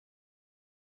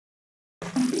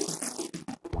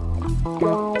I'm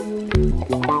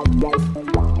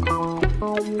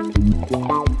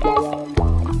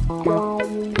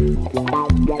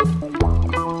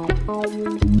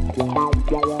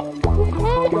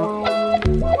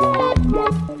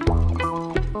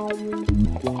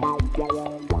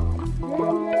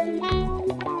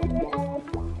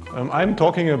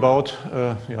talking about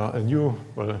a new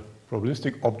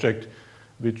probabilistic object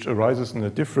which arises in a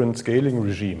different scaling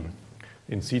regime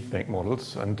in seed bank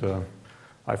models. And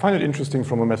I find it interesting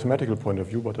from a mathematical point of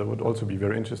view, but I would also be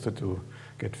very interested to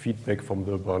get feedback from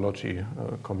the biology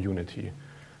community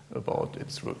about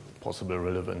its possible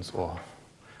relevance or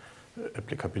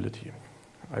applicability.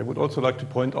 I would also like to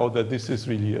point out that this is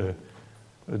really a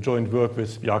joint work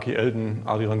with Bjarki Eldon,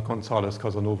 Adrián González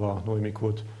Casanova, Noemi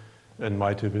Kurt, and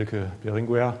Maite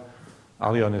Wilke-Berenguer.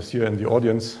 Adrián is here in the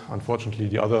audience. Unfortunately,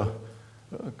 the other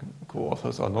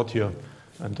co-authors are not here.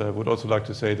 And I would also like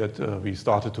to say that we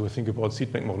started to think about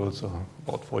seed bank models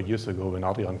about 4 years ago when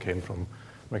Adrián came from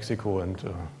Mexico and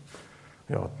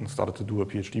started to do a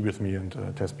PhD with me. And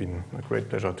it has been a great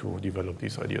pleasure to develop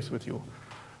these ideas with you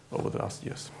over the last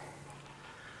years.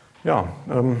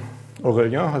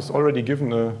 Aurélien has already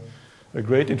given a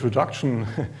great introduction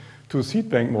to seed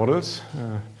bank models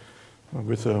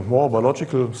with a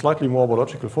slightly more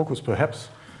biological focus perhaps,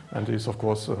 and is of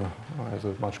course has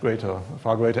a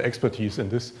far greater expertise in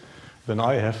this than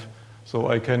I have. So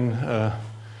I can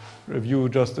review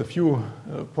just a few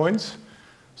points.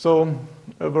 So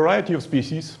a variety of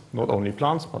species, not only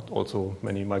plants but also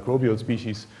many microbial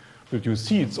species, produce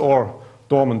seeds or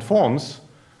dormant forms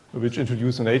which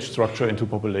introduce an age structure into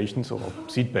populations or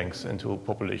seed banks into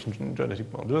population genetic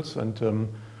models. And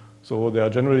so they are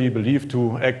generally believed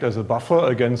to act as a buffer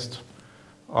against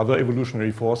other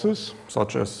evolutionary forces,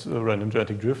 such as random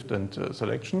genetic drift and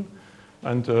selection,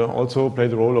 and also play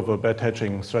the role of a bed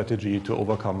hatching strategy to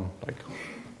overcome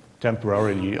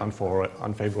temporarily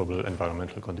unfavorable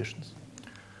environmental conditions.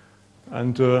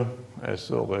 And as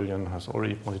Aurélien has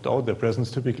already pointed out, their presence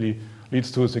typically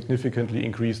leads to a significantly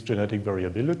increased genetic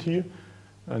variability,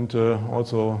 and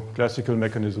also classical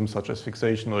mechanisms such as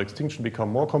fixation or extinction become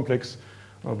more complex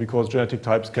because genetic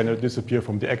types cannot disappear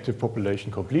from the active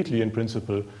population completely in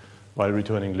principle while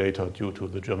returning later due to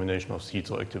the germination of seeds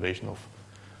or activation of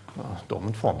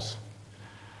dormant forms.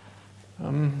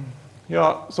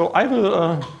 So I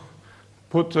will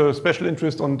put special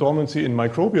interest on dormancy in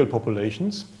microbial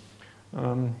populations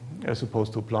as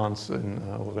opposed to plants in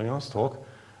Aurélien's talk.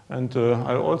 And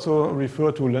I also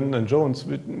refer to Lennon and Jones,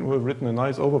 who have written a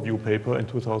nice overview paper in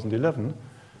 2011.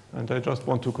 And I just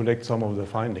want to collect some of their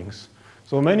findings.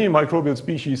 So many microbial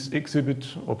species exhibit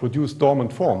or produce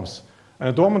dormant forms. And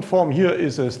a dormant form here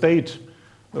is a state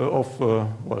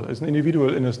is an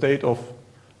individual in a state of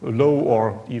low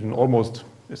or even almost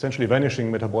essentially vanishing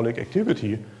metabolic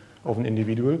activity of an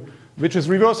individual, which is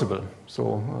reversible.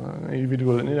 So an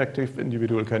inactive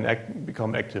individual can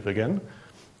become active again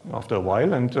after a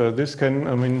while. And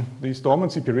these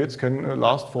dormancy periods can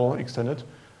last for extended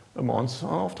amounts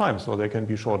of time. So they can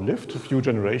be short-lived, a few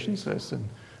generations, as in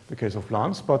the case of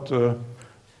plants, but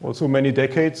also many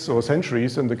decades or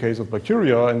centuries in the case of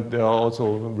bacteria. And there are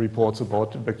also reports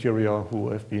about bacteria who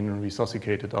have been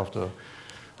resuscitated after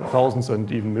thousands and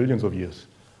even millions of years.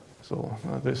 So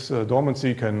this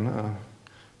dormancy can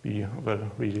be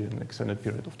really an extended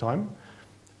period of time.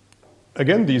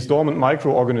 Again, these dormant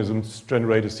microorganisms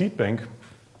generate a seed bank,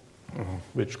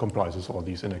 which comprises all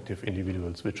these inactive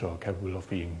individuals which are capable of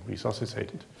being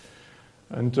resuscitated.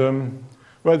 And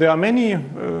there are many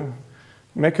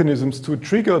mechanisms to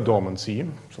trigger dormancy.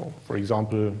 So, for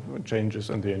example, changes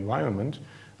in the environment.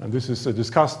 And this is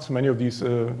discussed, many of these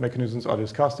mechanisms are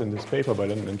discussed in this paper by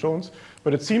Lennon and Jones.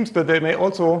 But it seems that they may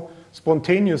also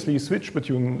spontaneously switch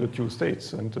between the two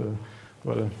states. And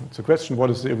it's a question,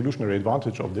 what is the evolutionary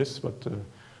advantage of this? But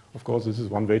of course, this is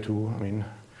one way to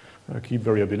keep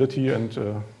variability and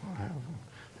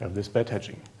have this bed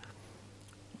hatching.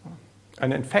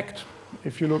 And in fact,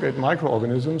 if you look at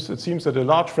microorganisms, it seems that a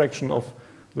large fraction of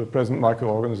the present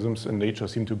microorganisms in nature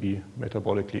seem to be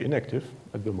metabolically inactive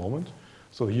at the moment.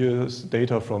 So here's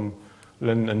data from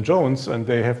Lennon and Jones, and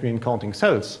they have been counting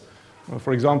cells.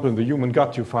 For example, in the human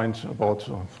gut, you find about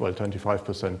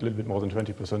 25%, a little bit more than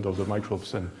 20% of the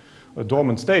microbes in a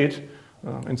dormant state.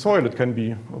 In soil, it can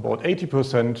be about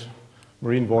 80%,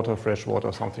 marine water, fresh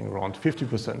water, something around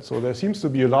 50%. So there seems to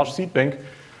be a large seed bank,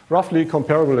 roughly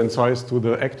comparable in size to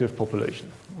the active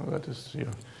population. That is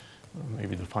here,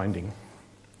 maybe the finding.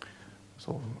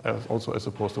 So also as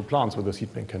opposed to plants, where the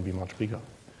seed bank can be much bigger.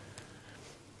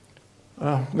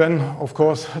 Then, of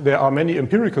course, there are many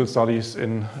empirical studies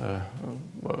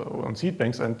on seed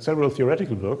banks and several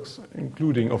theoretical works,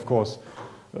 including, of course,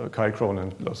 Kai Krohn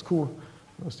and Lascaux,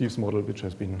 Steve's model, which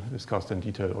has been discussed in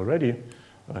detail already,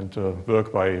 and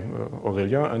work by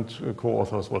Aurélien and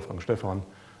co-authors Wolfgang Stephan,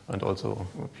 and also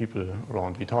people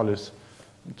around Vitalis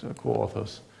and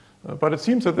co-authors. But it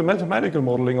seems that the mathematical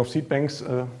modeling of seed banks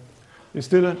is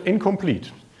still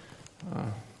incomplete.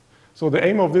 So the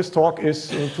aim of this talk is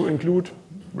to include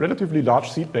relatively large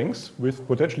seed banks with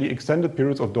potentially extended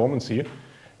periods of dormancy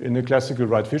in a classical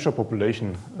Wright-Fisher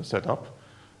population setup,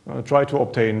 try to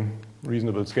obtain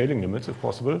reasonable scaling limits if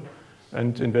possible,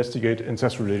 and investigate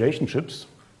ancestral relationships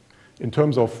in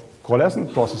terms of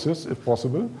coalescent processes if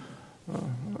possible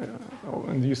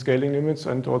in these scaling limits,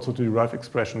 and also to derive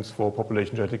expressions for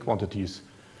population genetic quantities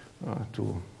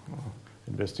to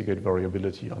investigate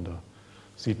variability under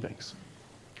seed banks.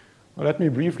 Now, let me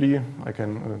briefly, I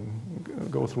can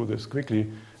go through this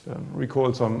quickly,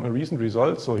 recall some recent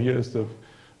results. So here is the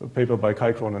paper by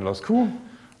Kai Krohn and Lascaux.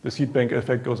 The seed bank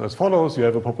effect goes as follows. You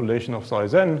have a population of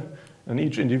size n, and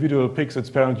each individual picks its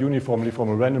parent uniformly from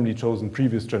a randomly chosen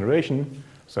previous generation,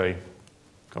 say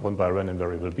governed by a random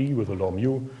variable b with a law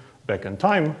mu back in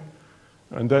time.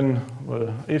 And then,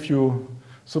 well, if you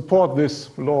support this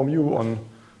law mu on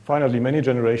finally many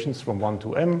generations from 1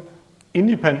 to m,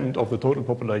 independent of the total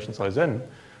population size n,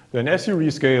 then as you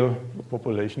rescale the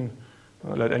population,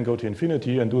 let n go to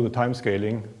infinity and do the time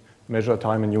scaling, measure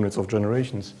time in units of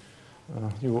generations,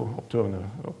 you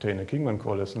obtain a Kingman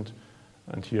coalescent,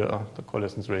 and here the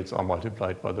coalescence rates are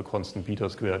multiplied by the constant beta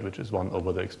squared, which is 1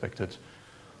 over the expected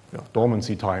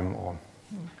dormancy time or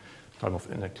time of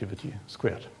inactivity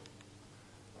squared.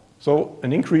 So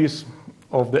an increase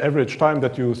of the average time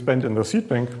that you spend in the seed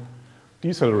bank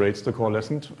decelerates the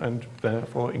coalescent and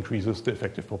therefore increases the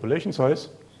effective population size.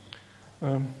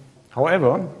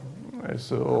 However,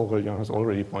 as Aurélien has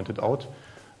already pointed out,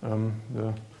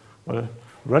 the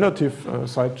relative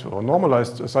side or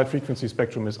normalized side frequency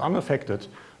spectrum is unaffected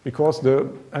because the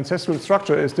ancestral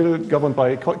structure is still governed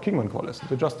by Kingman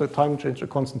coalescent. It's just a time change, a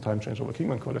constant time change over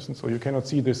Kingman coalescent, so you cannot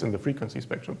see this in the frequency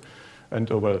spectrum. And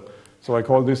well, so I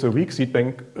call this a weak seed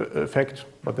bank effect,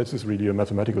 but this is really a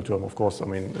mathematical term, of course. I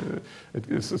mean, it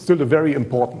is still a very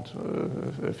important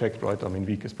effect, right? I mean,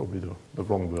 weak is probably the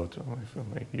wrong word.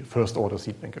 Maybe a first order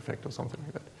seed bank effect or something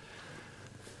like that.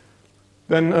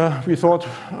 Then we thought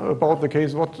about the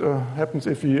case, what happens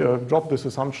if we drop this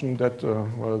assumption that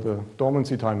well, the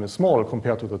dormancy time is small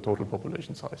compared to the total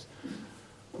population size.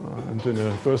 And in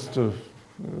a first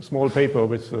small paper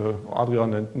with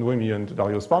Adrián and Noemi and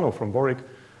Dario Spano from Warwick,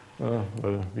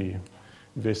 well, we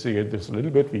investigated this a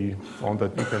little bit. We found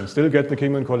that we can still get the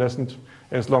Kingman coalescent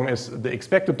as long as the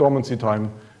expected dormancy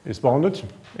time is bounded,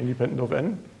 independent of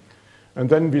n. And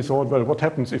then we thought, well, what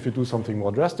happens if you do something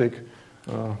more drastic?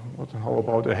 How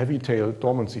about a heavy tail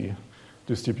dormancy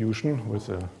distribution with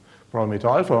a parameter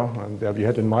alpha? And there we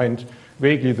had in mind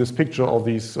vaguely this picture of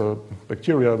these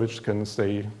bacteria which can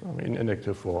stay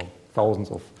inactive for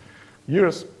thousands of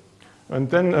years. And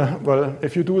then, well,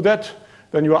 if you do that,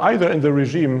 then you are either in the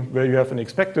regime where you have an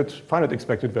expected, finite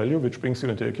expected value, which brings you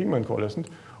into a Kingman coalescent,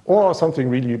 or something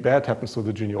really bad happens to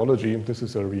the genealogy. This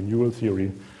is a renewal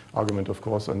theory argument, of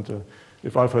course, and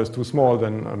if alpha is too small,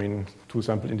 then, I mean, two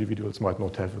sample individuals might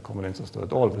not have a common ancestor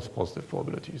at all with positive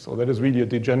probability. So that is really a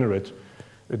degenerate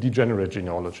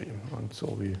genealogy. And so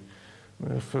we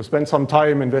spent some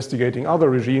time investigating other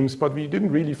regimes, but we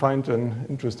didn't really find an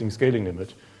interesting scaling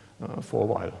limit for a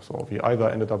while. So we either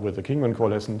ended up with a Kingman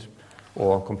coalescent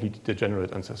or completely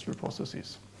degenerate ancestral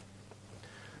processes.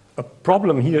 A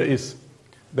problem here is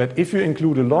that if you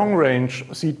include a long-range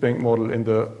seed bank model in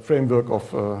the framework of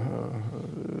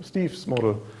Steve's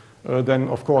model, then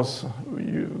of course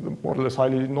the model is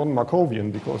highly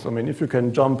non-Markovian, because I mean, if you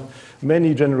can jump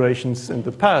many generations in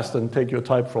the past and take your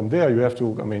type from there, you have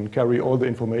to, I mean, carry all the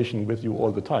information with you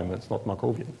all the time. It's not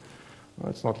Markovian.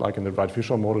 It's not like in the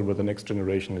Wright-Fisher model where the next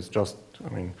generation is just, I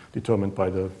mean, determined by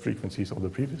the frequencies of the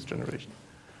previous generation.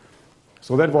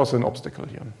 So that was an obstacle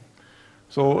here.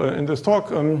 So in this talk,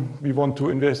 we want to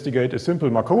investigate a simple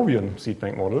Markovian seed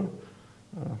bank model,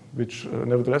 which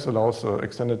nevertheless allows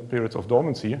extended periods of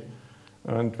dormancy,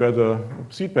 and where the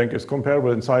seed bank is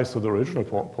comparable in size to the original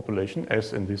population,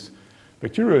 as in this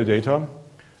bacterial data,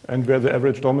 and where the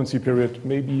average dormancy period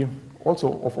may be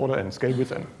also of order n, scale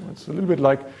with n. It's a little bit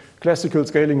like classical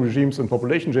scaling regimes in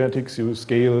population genetics. You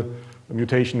scale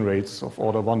mutation rates of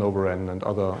order 1 over n and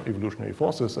other evolutionary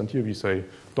forces, and here we say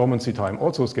dormancy time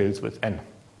also scales with n,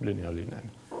 linearly in n.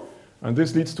 And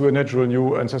this leads to a natural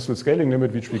new ancestral scaling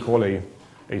limit, which we call a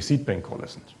seed bank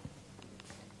coalescent.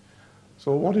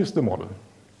 So what is the model?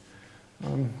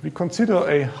 We consider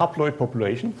a haploid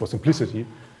population, for simplicity,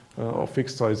 of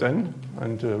fixed size n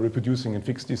and reproducing in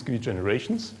fixed discrete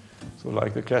generations, so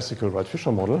like the classical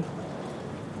Wright-Fisher model.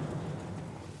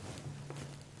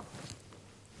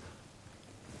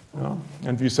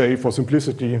 And we say for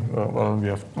simplicity, well, we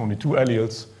have only two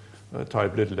alleles,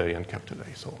 type little a and capital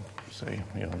A. So say,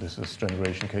 this is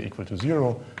generation k equal to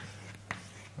 0,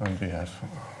 and we have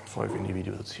 5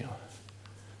 individuals here.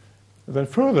 Then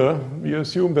further, we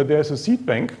assume that there's a seed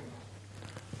bank.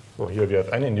 So here we have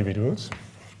n individuals,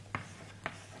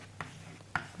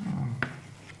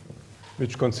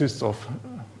 which consists of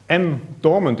m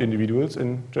dormant individuals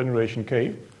in generation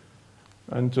k.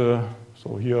 And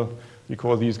so here we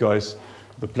call these guys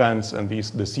the plants and these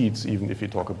the seeds, even if we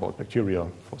talk about bacteria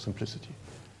for simplicity.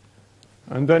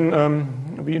 And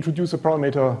then we introduce a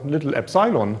parameter little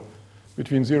epsilon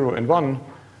between 0 and 1,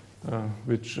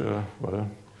 which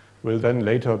will then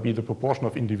later be the proportion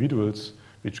of individuals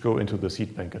which go into the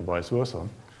seed bank and vice versa.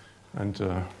 And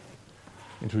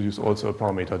introduce also a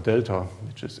parameter delta,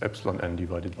 which is epsilon n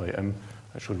divided by m.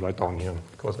 I should write down here,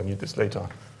 because I need this later,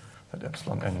 that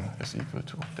epsilon n is equal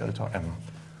to delta m.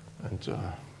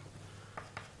 And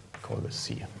call this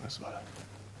C as well.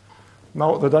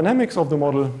 Now, the dynamics of the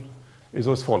model is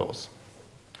as follows.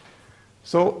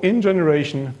 So in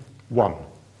generation 1,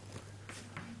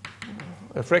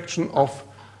 a fraction of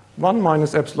 1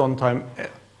 minus epsilon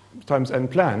times n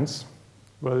plants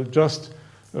will just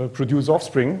produce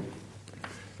offspring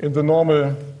in the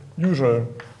normal, usual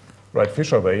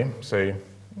Wright-Fisher way. Say,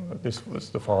 this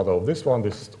is the father of this one,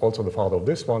 this is also the father of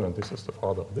this one, and this is the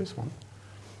father of this one.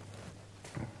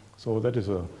 So that is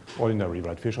an ordinary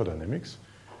Wright-Fisher dynamics.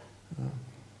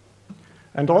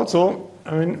 And also,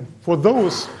 I mean, for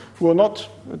those who are not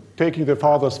taking their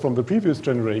fathers from the previous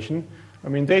generation, I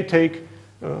mean, they take,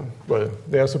 well,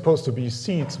 they are supposed to be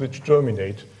seeds which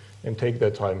germinate and take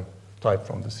their type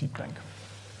from the seed bank.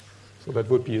 So that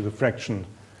would be the fraction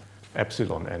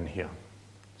epsilon n here.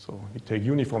 So we take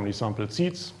uniformly sampled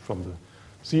seeds from the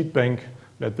seed bank,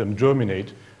 let them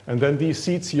germinate, and then these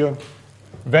seeds here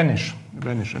vanish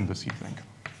in the seed bank.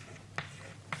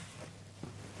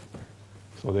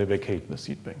 So they vacate the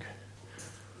seed bank.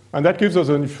 And that gives us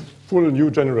a full new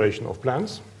generation of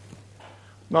plants.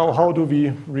 Now, how do we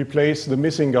replace the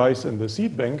missing guys in the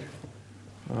seed bank?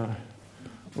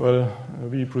 Well,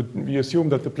 we assume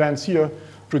that the plants here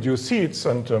produce seeds,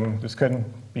 and this can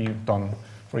be done,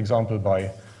 for example,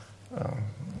 by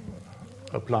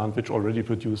a plant which already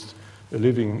produced a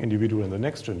living individual in the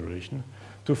next generation,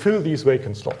 to fill these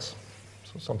vacant slots.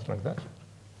 So something like that.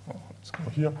 Oh, let's go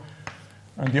here.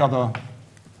 And the other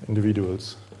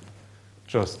individuals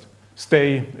just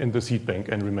stay in the seed bank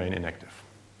and remain inactive.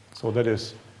 So that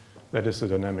is the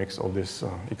dynamics of this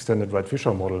extended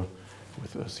Wright-Fisher model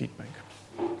with a seed bank.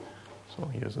 So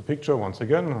here's a picture once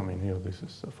again. I mean, here this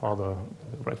is the father,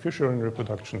 the Wright-Fisher in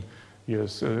reproduction.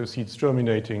 Here's seeds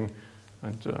germinating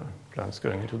and plants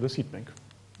going into the seed bank.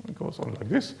 It goes on like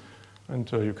this,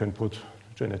 and you can put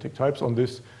genetic types on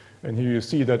this. And here you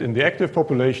see that in the active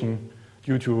population,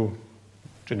 due to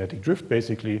genetic drift,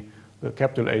 basically, the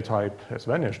capital A type has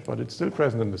vanished, but it's still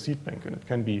present in the seed bank, and it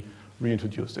can be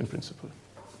reintroduced in principle.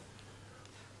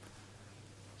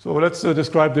 So let's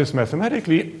describe this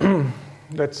mathematically.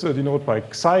 Let's denote by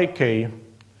psi k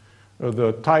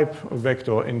the type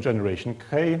vector in generation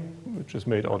k, which is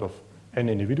made out of n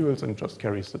individuals and just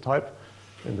carries the type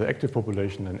in the active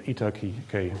population, and eta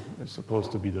k is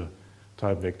supposed to be the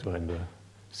type vector in the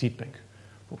seed bank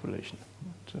population.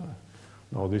 But,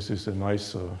 now this is a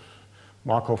nice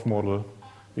Markov model,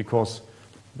 because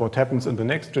what happens in the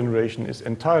next generation is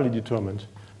entirely determined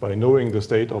by knowing the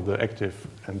state of the active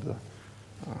and the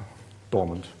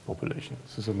dormant population.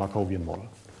 This is a Markovian model.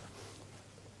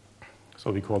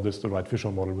 So we call this the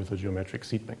Wright-Fisher model with a geometric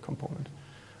seed bank component.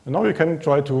 And now we can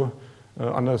try to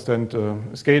understand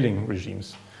scaling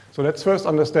regimes. So let's first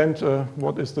understand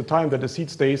what is the time that a seed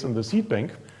stays in the seed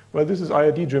bank. Well, this is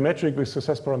IID geometric with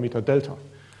success parameter delta,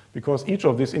 because each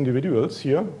of these individuals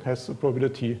here has a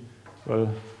probability, well,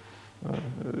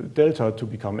 delta to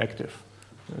become active.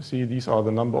 See, these are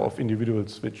the number of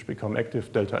individuals which become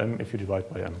active, delta m, if you divide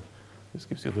by m. This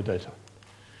gives you the delta.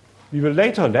 We will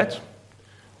later let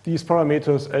these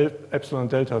parameters epsilon and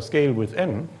delta scale with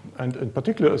n, and in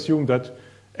particular assume that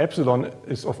epsilon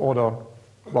is of order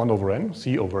 1 over n,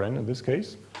 c over n in this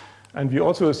case. And we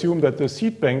also assume that the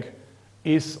seed bank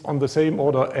is on the same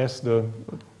order as the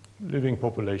living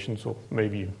population, so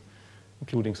maybe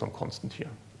including some constant here.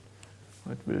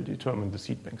 That will determine the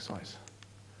seed bank size.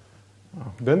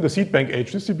 Then the seed bank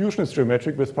age distribution is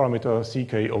geometric with parameter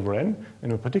ck over n,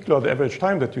 and in particular the average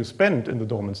time that you spend in the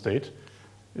dormant state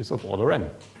is of order n.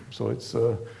 So it's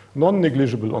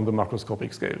non-negligible on the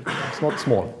macroscopic scale. It's not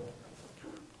small.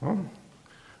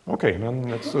 Okay, then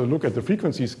let's look at the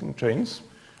frequencies chains.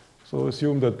 So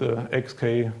assume that the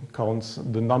xk counts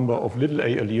the number of little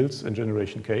a alleles in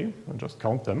generation k, and just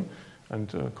count them,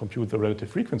 and compute the relative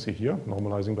frequency here,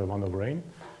 normalizing by 1 over n.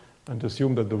 And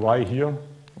assume that the y here,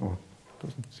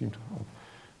 doesn't seem to,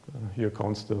 here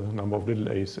counts the number of little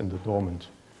a's in the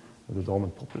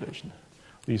dormant population.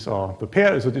 These are, the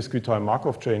pair is a discrete time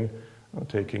Markov chain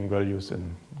taking values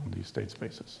on these state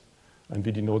spaces. And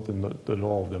we denote the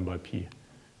law of them by p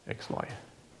xy.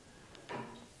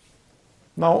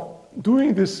 Now,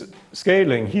 doing this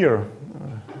scaling here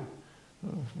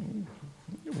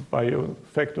by a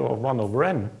factor of 1 over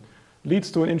n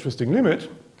leads to an interesting limit.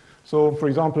 So, for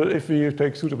example, if we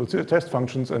take suitable test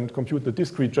functions and compute the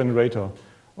discrete generator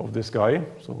of this guy,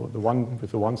 so the one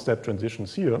with the one-step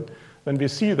transitions here, then we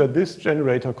see that this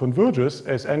generator converges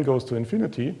as n goes to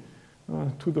infinity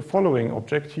to the following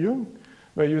object here,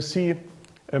 where you see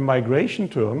a migration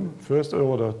term, first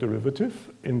order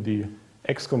derivative in the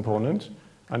x component,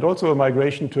 and also a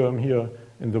migration term here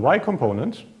in the y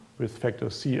component with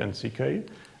factors c and ck,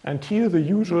 and here the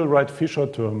usual Wright-Fisher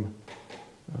term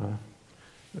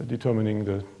determining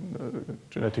the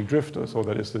genetic drift, so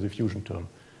that is the diffusion term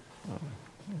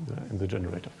in the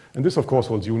generator. And this, of course,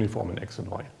 holds uniform in x and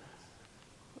y.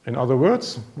 In other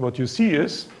words, what you see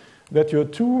is that your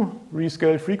two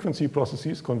rescaled frequency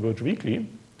processes converge weakly,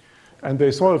 and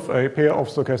they solve a pair of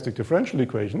stochastic differential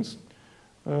equations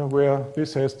where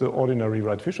this has the ordinary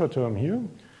Wright-Fisher term here,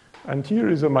 and here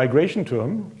is a migration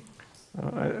term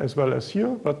as well as here,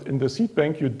 but in the seed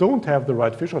bank you don't have the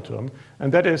Wright-Fisher term,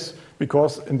 and that is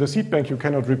because in the seed bank you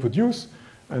cannot reproduce,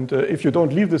 and if you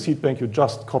don't leave the seed bank you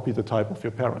just copy the type of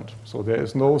your parent. So there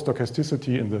is no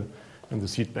stochasticity in the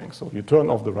seed bank, so you turn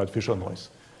off the Wright-Fisher noise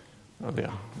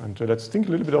there. And let's think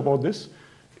a little bit about this.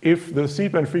 If the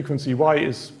seed band frequency y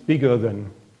is bigger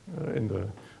than in the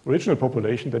original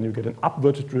population, then you get an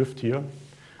upward drift here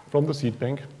from the seed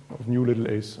bank of new little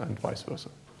a's and vice versa.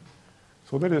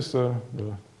 So that is the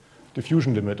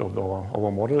diffusion limit of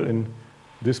our model in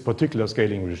this particular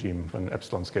scaling regime when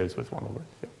epsilon scales with 1 over n.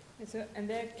 Yeah. So, and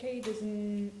there k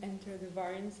doesn't enter the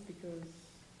variance because...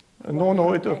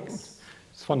 no, it's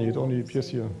funny, it only appears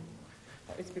here.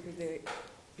 It's because they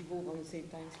evolve on the same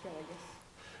time scale, I guess.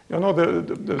 Yeah,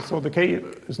 no, so the k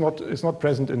is not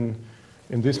present in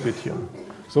this bit here.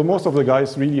 So most of the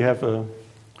guys really have a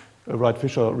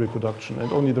Wright-Fisher reproduction,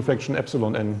 and only the fraction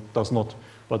epsilon n does not,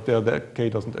 but there the k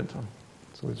doesn't enter.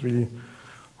 So it's really,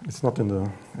 it's not in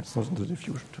the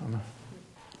diffusion term.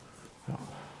 Yeah.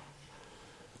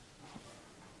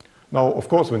 Now, of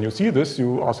course, when you see this,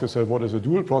 you ask yourself, what is a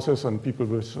dual process? And people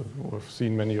who have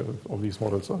seen many of these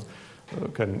models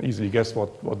can easily guess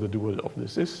what the dual of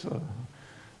this is.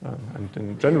 And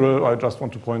in general, I just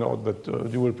want to point out that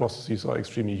dual processes are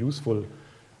extremely useful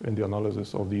in the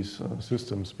analysis of these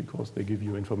systems because they give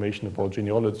you information about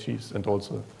genealogies and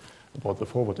also about the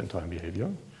forward-in-time behavior.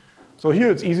 So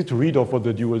here it's easy to read off what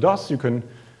the dual does. You can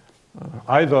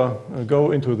either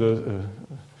go into the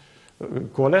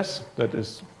coalesce, that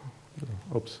is,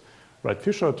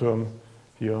 Wright-Fisher term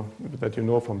here that you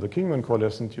know from the Kingman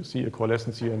coalescent. You see a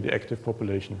coalescence here in the active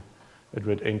population at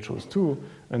rate n chose 2,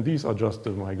 and these are just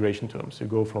the migration terms. You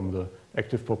go from the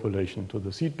active population to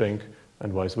the seed bank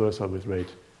and vice versa with rate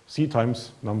c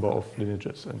times number of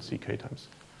lineages and ck times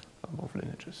number of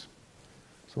lineages.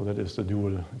 So that is the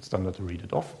dual. It's standard to read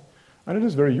it off. And it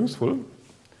is very useful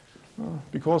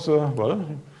because, well,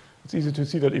 it's easy to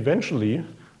see that eventually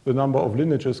the number of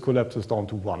lineages collapses down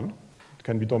to 1. It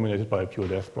can be dominated by a pure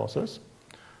death process.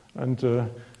 And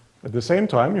at the same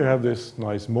time, you have this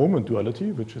nice moment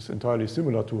duality, which is entirely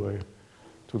similar to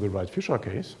the Wright-Fisher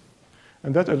case.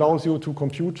 And that allows you to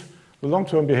compute the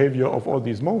long-term behavior of all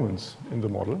these moments in the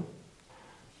model.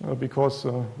 Because,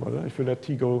 well, if you let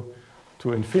t go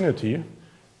to infinity,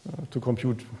 to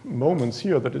compute moments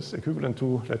here, that is equivalent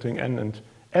to letting n and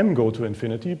m go to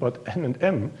infinity, but n and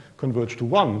m converge to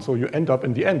 1. So you end up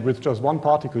in the end with just one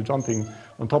particle jumping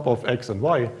on top of x and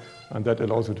y, and that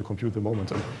allows you to compute the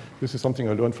moments. And this is something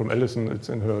I learned from Allison. It's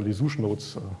in her Lissouche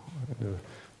notes in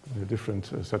a different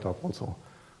setup also,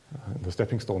 in the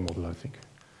stepping stone model, I think.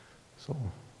 So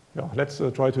yeah, let's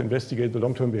try to investigate the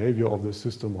long-term behavior of this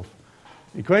system of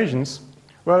equations.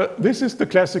 Well, this is the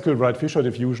classical Wright-Fisher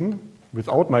diffusion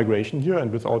without migration here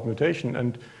and without mutation.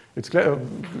 And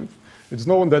it's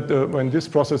known that when this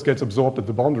process gets absorbed at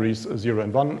the boundaries 0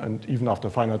 and 1, and even after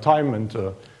finite time, and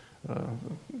the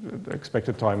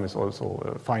expected time is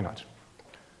also finite.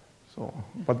 So,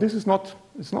 but this is not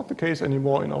the case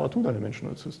anymore in our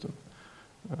two-dimensional system.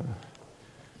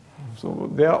 So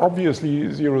there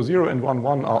obviously 0, 0 and 1,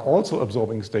 1 are also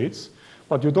absorbing states,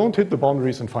 but you don't hit the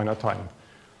boundaries in finite time.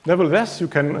 Nevertheless, you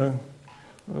can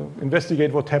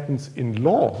investigate what happens in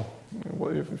law,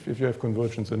 if you have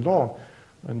convergence in law.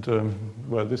 And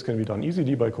well, this can be done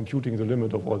easily by computing the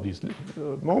limit of all these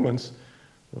moments.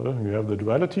 Well, you have the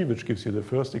duality, which gives you the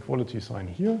first equality sign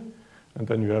here. And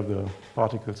then you have the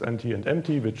particles anti and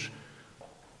empty, which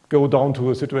go down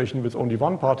to a situation with only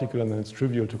one particle, and then it's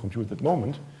trivial to compute that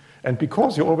moment. And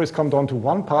because you always come down to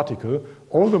one particle,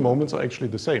 all the moments are actually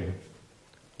the same.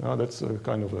 That's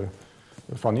kind of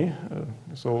funny.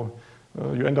 So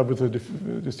you end up with a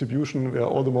distribution where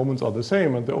all the moments are the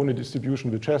same, and the only distribution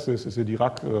which has this is a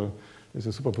Dirac, is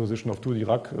a superposition of two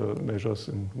Dirac measures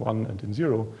in 1 and in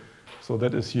 0. So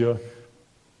that is here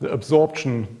the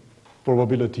absorption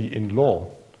probability in law,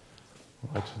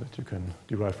 right, that you can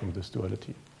derive from this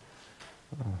duality.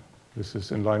 This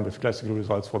is in line with classical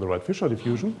results for the Wright-Fisher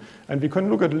diffusion. And we can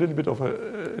look at a little bit of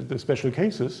the special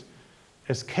cases.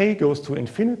 As k goes to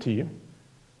infinity,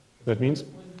 that means...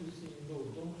 When you say no,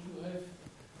 don't you have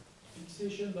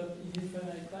fixation but in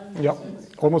infinite time? Yeah,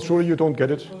 almost surely you don't get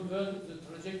it. The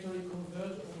trajectory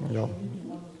converge almost Yeah. surely to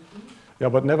one of the two? Yeah,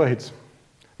 but never hits.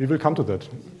 We will come to that. Is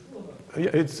it true or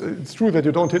not? Yeah, it's true that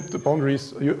you don't hit the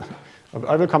boundaries.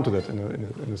 I will come to that in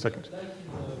a second. Like in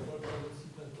the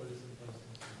sequence coalescent, for instance.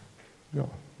 Yeah,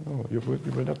 no, you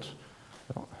will not.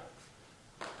 Yeah.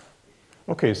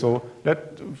 Okay, so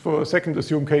let for a second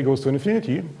assume k goes to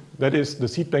infinity. That is, the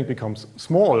seed bank becomes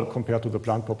small compared to the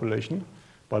plant population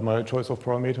by my choice of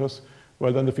parameters.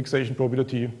 Well, then the fixation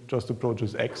probability just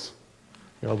approaches x,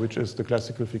 yeah, which is the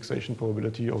classical fixation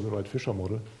probability of the Wright-Fisher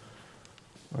model.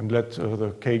 And let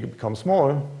the k become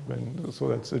small, so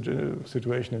that's a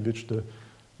situation in which the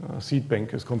seed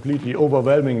bank is completely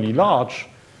overwhelmingly large.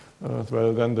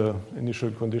 Well, then the initial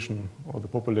condition or the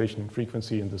population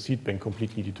frequency in the seed bank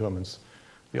completely determines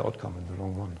the outcome in the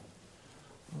long run.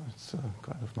 It's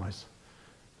kind of nice.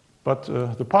 But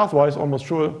the pathwise, almost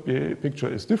sure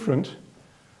picture is different.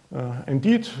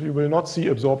 Indeed, you will not see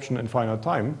absorption in finite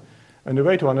time. And the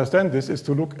way to understand this is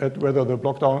to look at whether the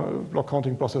block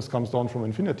counting process comes down from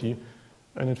infinity,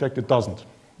 and in fact it doesn't.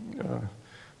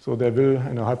 So there will,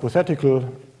 in a hypothetical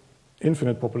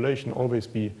infinite population, always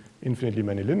be infinitely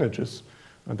many lineages,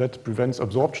 and that prevents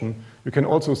absorption. You can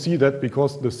also see that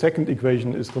because the second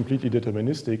equation is completely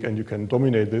deterministic, and you can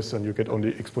dominate this, and you get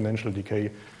only exponential decay,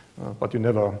 but you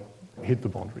never hit the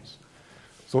boundaries.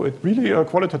 So it really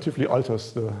qualitatively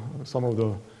alters some of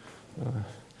the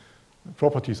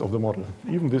properties of the model,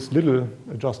 even this little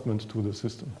adjustment to the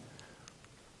system.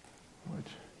 Right.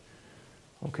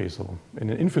 Okay, so in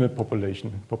an infinite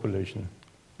population,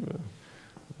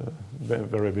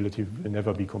 variability will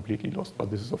never be completely lost, but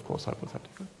this is of course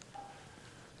hypothetical.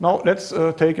 Now let's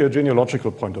take a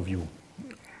genealogical point of view.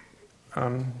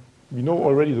 We know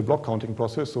already the block counting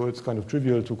process, so it's kind of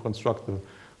trivial to construct the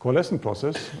coalescent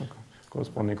process,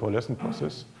 corresponding coalescent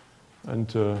process.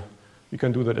 And we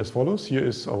can do that as follows. Here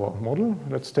is our model.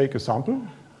 Let's take a sample,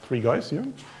 3 guys here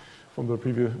from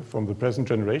the present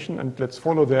generation, and let's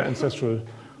follow their ancestral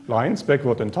lines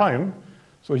backward in time.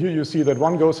 So here you see that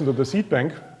one goes into the seed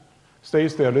bank,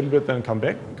 stays there a little bit, then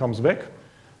comes back.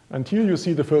 And here you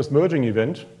see the first merging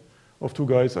event of 2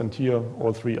 guys, and here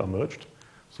all 3 are merged.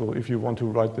 So if you want to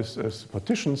write this as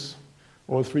partitions,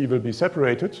 all 3 will be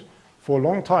separated for a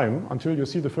long time until you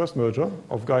see the first merger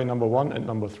of guy number 1 and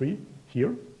number 3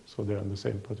 here. So they're in the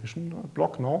same partition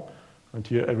block now, and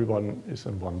here everyone is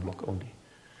in one block only.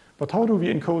 But how do we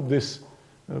encode this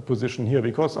position here?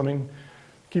 Because, I mean,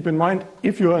 keep in mind,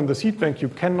 if you're in the seed bank, you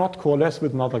cannot coalesce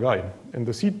with another guy. In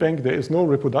the seed bank, there is no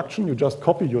reproduction. You just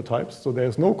copy your types, so there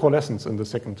is no coalescence in the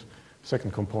second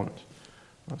component.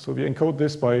 So we encode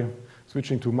this by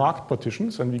switching to marked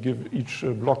partitions, and we give each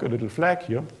block a little flag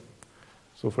here.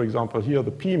 So for example, here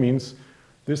the P means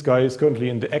this guy is currently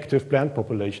in the active plant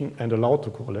population and allowed to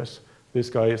coalesce.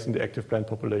 This guy is in the active plant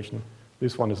population.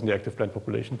 This one is in the active plant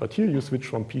population. But here you switch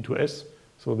from P to S.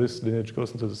 So this lineage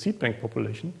goes into the seed bank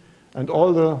population. And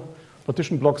all the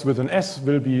partition blocks with an S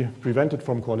will be prevented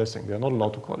from coalescing. They are not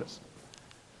allowed to coalesce.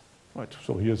 Right,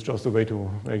 so here's just a way to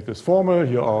make this formal.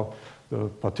 Here are the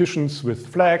partitions with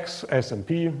flags, S and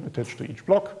P, attached to each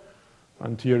block.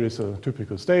 And here is a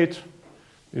typical state.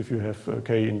 If you have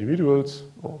k individuals,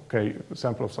 or k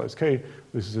sample of size k,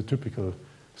 this is a typical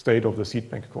state of the seed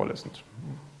bank coalescent.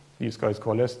 These guys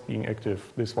coalesced, being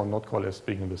active. This one not coalesced,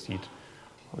 being in the seed.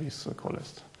 These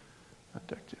coalesced and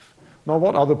active. Now,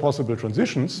 what are the possible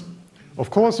transitions? Of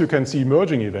course, you can see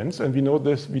merging events, and we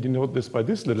denote this by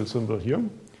this little symbol here,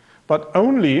 but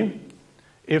only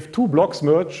if two blocks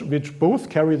merge which both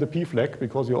carry the P flag,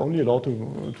 because you're only allowed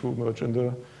to merge in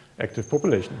the active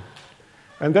population.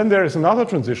 And then there is another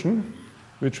transition,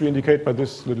 which we indicate by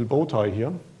this little bow tie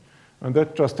here. And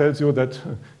that just tells you that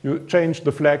you change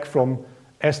the flag from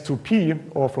S to P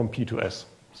or from P to S.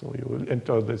 So you will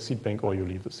enter the seed bank or you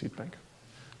leave the seed bank.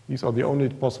 These are the only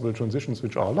possible transitions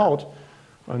which are allowed.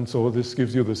 And so this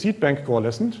gives you the seed bank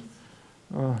coalescent.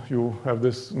 You have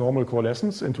this normal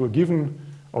coalescence into a given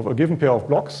pair of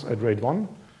blocks at rate 1.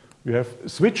 We have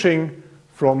switching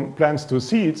from plants to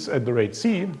seeds at the rate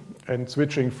C, and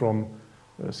switching from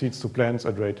seeds to plants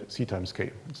at rate C times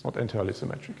K. It's not entirely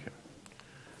symmetric here.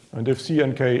 And if C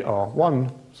and K are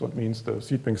 1, so it means the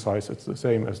seed bank size is the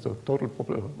same as the total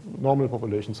normal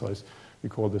population size, we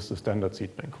call this the standard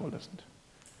seed bank coalescent.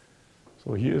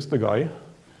 So here is the guy.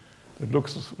 It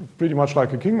looks pretty much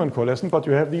like a Kingman coalescent, but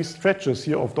you have these stretches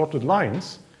here of dotted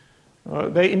lines.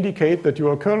 They indicate that you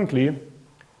are currently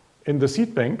in the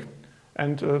seed bank,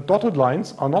 and dotted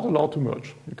lines are not allowed to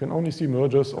merge. You can only see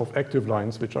mergers of active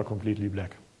lines which are completely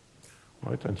black.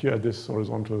 Right? And here at this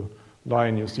horizontal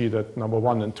line, you see that number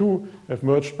 1 and 2 have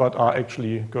merged, but are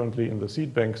actually currently in the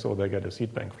seed bank, so they get a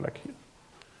seed bank flag here.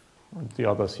 And the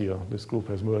others here, this group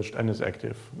has merged and is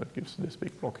active. That gives this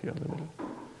big block here in the middle.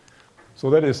 So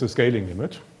that is the scaling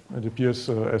limit. It appears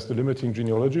as the limiting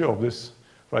genealogy of this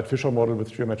Wright-Fisher model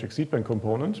with geometric seed bank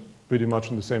component, pretty much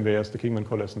in the same way as the Kingman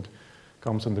coalescent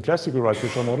comes in the classical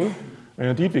Wright-Fisher model. And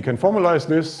indeed, we can formalize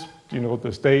this, denote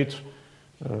the state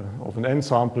of an n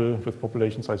sample with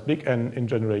population size big N in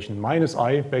generation minus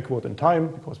I backward in time,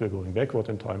 because we're going backward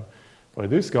in time, by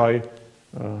this guy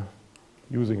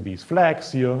using these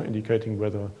flags here, indicating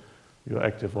whether you're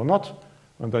active or not.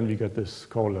 And then we get this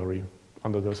corollary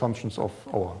under the assumptions of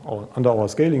under our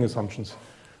scaling assumptions.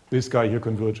 This guy here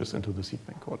converges into the seed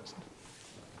bank coalescent.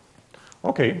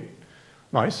 Okay,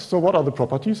 nice. So what are the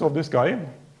properties of this guy?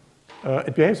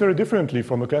 It behaves very differently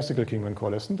from a classical Kingman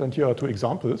coalescent, and here are two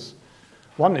examples.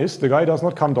 One is the guy does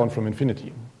not come down from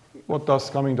infinity. What does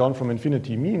coming down from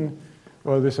infinity mean?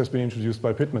 Well, this has been introduced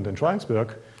by Pittman and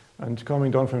Schreinsberg, and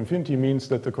coming down from infinity means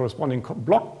that the corresponding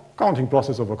block counting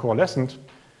process of a coalescent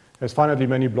has finitely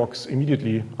many blocks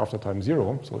immediately after time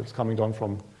 0, so it's coming down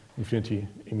from infinity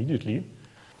immediately.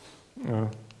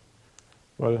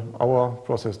 Well, our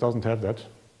process doesn't have that.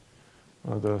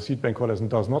 The seed bank coalescent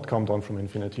does not come down from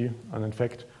infinity, and in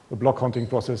fact, the block counting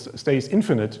process stays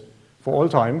infinite for all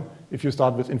time if you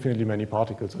start with infinitely many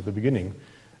particles at the beginning.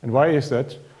 And why is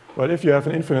that? Well, if you have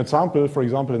an infinite sample, for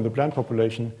example, in the plant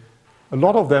population, a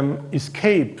lot of them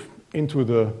escape into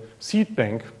the seed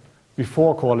bank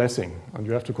before coalescing, and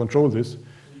you have to control this. So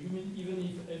you mean even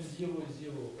if M0 is 0,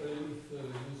 if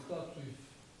you start with,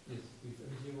 yes, with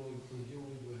M0 equals 0,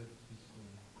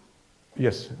 you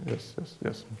have this one.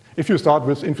 Yes. If you start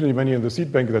with infinitely many in the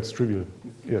seed bank, that's trivial.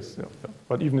 Yes, yeah.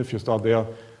 But even if you start there,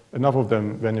 enough of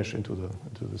them vanish into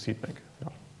the seed bank. Yeah.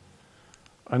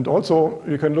 And also,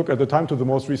 you can look at the time to the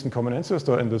most recent common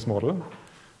ancestor in this model,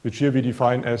 which here we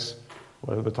define as,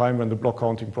 well, the time when the block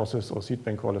counting process or seed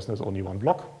bank coalescence has only one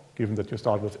block. Given that you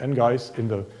start with n guys in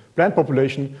the plant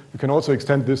population, you can also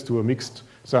extend this to a mixed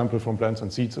sample from plants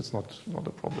and seeds. It's not a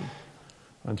problem.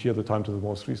 And here the time to the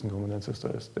most recent common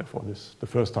ancestor is therefore the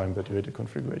first time that you hit a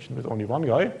configuration with only one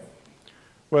guy.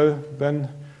 Well, then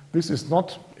this is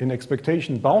not in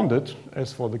expectation bounded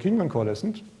as for the Kingman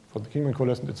coalescent. For the Kingman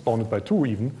coalescent, it's bounded by 2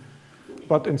 even.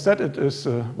 But instead it is,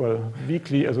 well,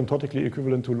 weakly asymptotically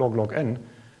equivalent to log n.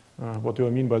 What do I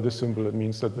mean by this symbol? It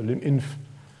means that the lim inf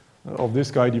of this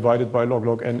guy divided by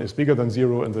log n is bigger than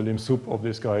 0, and the lim sup of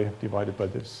this guy divided by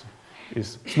this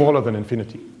is smaller than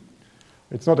infinity.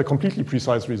 It's not a completely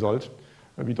precise result.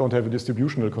 We don't have a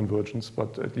distributional convergence,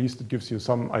 but at least it gives you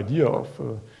some idea of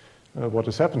what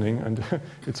is happening. And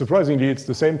surprisingly, it's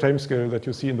the same timescale that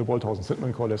you see in the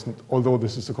Bolthausen-Sintman coalescent, although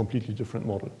this is a completely different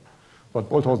model. But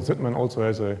Bolthausen-Sintman also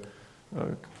has a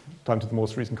time to the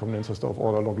most recent common ancestor of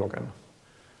order log n.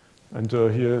 And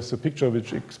here is a picture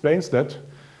which explains that.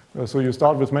 So you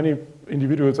start with many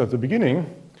individuals at the beginning,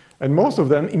 and most of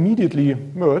them immediately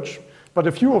merge, but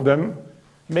a few of them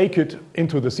make it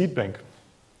into the seed bank.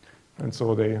 And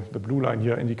so the blue line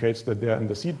here indicates that they're in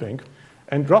the seed bank.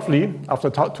 And roughly, after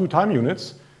 2 time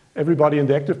units, everybody in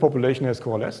the active population has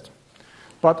coalesced.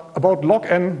 But about log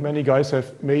n, many guys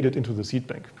have made it into the seed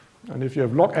bank. And if you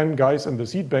have log n guys in the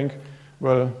seed bank,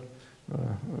 well,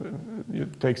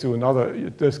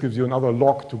 this gives you another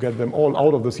log to get them all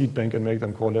out of the seed bank and make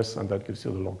them coalesce, and that gives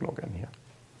you the log n here.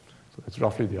 So that's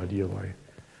roughly the idea why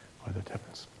that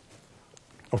happens.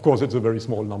 Of course, it's a very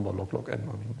small number, log n.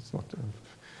 I mean, it's not.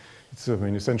 It's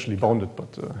essentially bounded,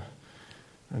 but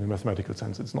in a mathematical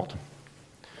sense, it's not.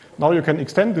 Now you can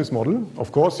extend this model.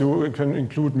 Of course, you can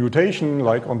include mutation,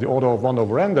 like on the order of 1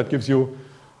 over n. That gives you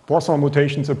Poisson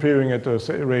mutations appearing at a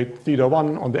rate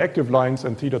θ1 on the active lines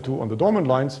and θ2 on the dormant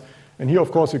lines. And here,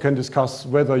 of course, you can discuss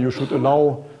whether you should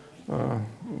allow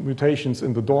mutations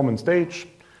in the dormant stage.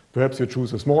 Perhaps you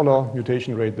choose a smaller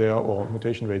mutation rate there or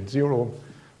mutation rate 0.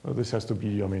 This has to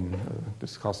be,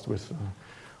 discussed with,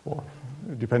 or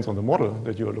it depends on the model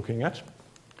that you are looking at.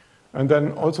 And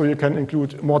then also you can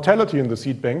include mortality in the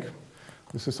seed bank.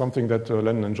 This is something that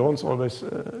Lennon and Jones always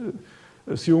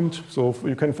assumed. So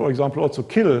you can, for example, also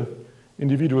kill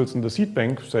individuals in the seed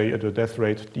bank, say at a death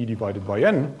rate d divided by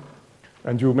n.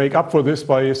 And you make up for this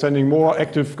by sending more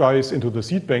active guys into the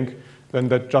seed bank. Then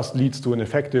that just leads to an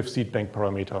effective seed bank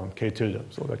parameter, k tilde.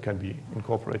 So that can be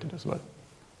incorporated as well.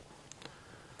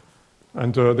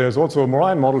 And there's also a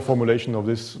Moraine model formulation of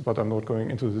this, but I'm not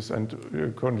going into this. And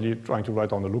we're currently trying to write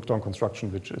down a look-down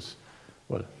construction, which is,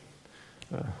 well,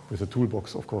 with a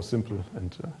toolbox, of course, simple.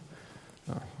 And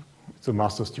it's a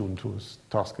master student whose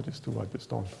task it is to write this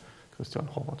down, Christian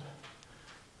Robert.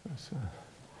 Yes,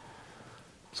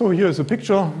 so here's a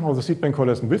picture of the seed bank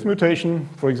coalescent with mutation.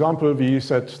 For example, we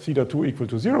set θ2 equal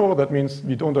to 0. That means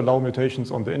we don't allow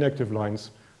mutations on the inactive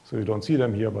lines. So you don't see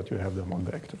them here, but you have them on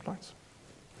the active lines.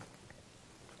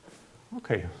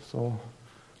 Okay, so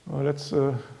let's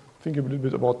think a little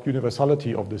bit about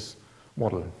universality of this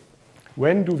model.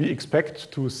 When do we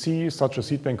expect to see such a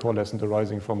seed bank coalescent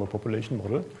arising from a population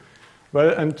model?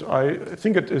 Well, and I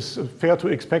think it is fair to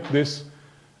expect this.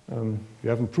 We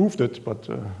haven't proved it, but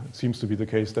it seems to be the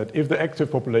case that if the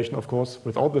active population, of course,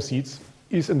 without the seeds,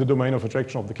 is in the domain of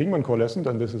attraction of the Kingman coalescent,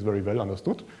 and this is very well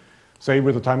understood, say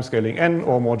with a time scaling n,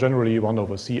 or more generally 1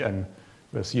 over Cn,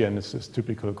 where Cn is this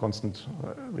typical constant,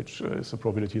 which is the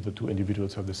probability that two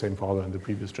individuals have the same father in the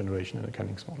previous generation in a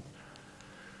Canning's model.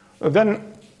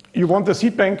 Then you want the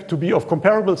seed bank to be of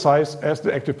comparable size as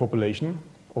the active population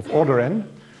of order n.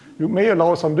 You may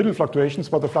allow some little fluctuations,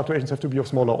 but the fluctuations have to be of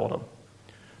smaller order.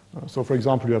 So for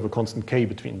example, you have a constant k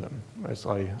between them, as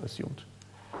I assumed.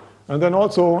 And then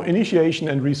also initiation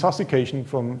and resuscitation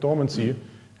from dormancy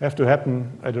have to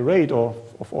happen at a rate of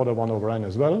order 1 over n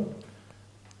as well,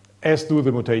 as do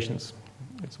the mutations.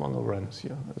 It's 1 over n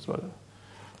here as well.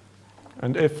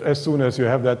 And if, as soon as you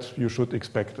have that, you should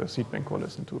expect a seed bank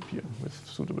coalescent to appear with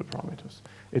suitable parameters.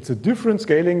 It's a different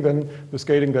scaling than the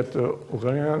scaling that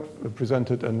Oren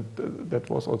presented, and that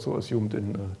was also assumed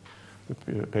in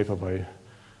the paper by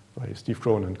Steve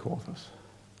Krohn and co-authors.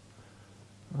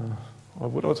 I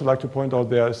would also like to point out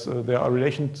there are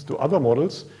relations to other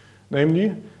models.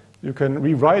 Namely, you can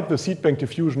rewrite the seed bank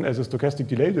diffusion as a stochastic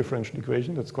delay differential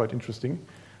equation. That's quite interesting.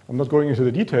 I'm not going into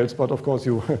the details, but of course,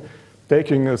 you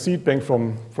taking a seed bank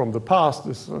from the past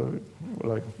is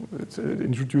it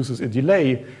introduces a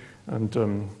delay, and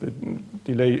the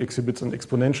delay exhibits an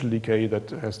exponential decay that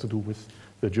has to do with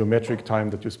the geometric time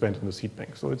that you spent in the seed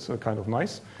bank. So it's kind of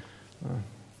nice.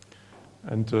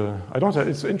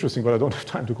 It's interesting, but I don't have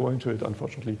time to go into it,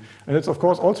 unfortunately. And it's, of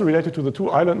course, also related to the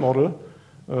two-island model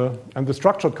and the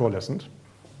structured coalescent.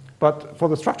 But for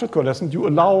the structured coalescent, you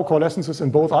allow coalescences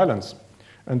in both islands.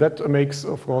 And that makes,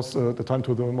 of course, the time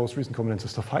to the most recent common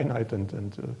ancestor finite,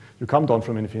 and you come down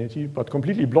from infinity. But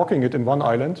completely blocking it in one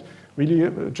island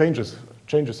really changes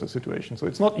the situation. So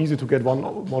it's not easy to get one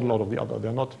model out of the other.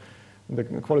 They're not, the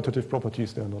qualitative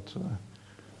properties, they're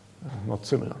not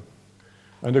similar.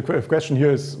 And the question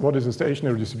here is, what is a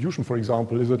stationary distribution, for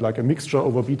example? Is it like a mixture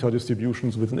over beta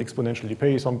distributions with an exponential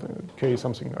decay,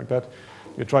 something like that?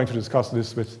 We're trying to discuss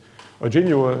this with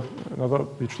Eugenio, another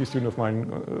PhD student of mine,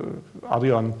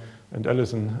 Adrián and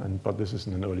Alison, but this is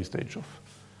in an early stage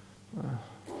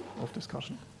of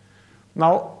discussion.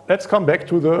 Now, let's come back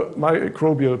to the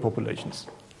microbial populations.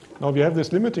 Now, we have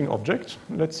this limiting object.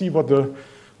 Let's see what the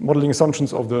modeling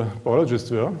assumptions of the biologists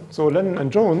were. So Lennon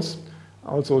and Jones,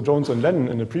 also Jones and Lennon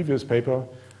in the previous paper,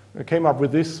 came up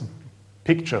with this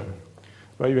picture,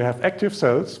 where you have active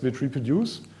cells which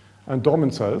reproduce and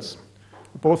dormant cells.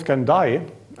 Both can die,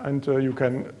 and you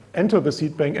can enter the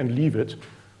seed bank and leave it.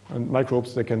 And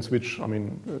microbes, they can switch,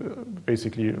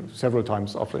 basically several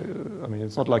times after.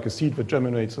 It's not like a seed that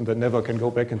germinates and then never can go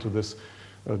back into this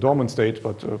dormant state,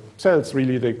 but cells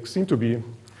really, they seem to be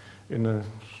in a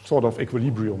sort of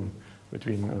equilibrium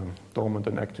between dormant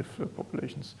and active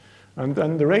populations. And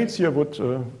then the rates here would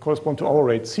correspond to our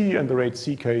rate C and the rate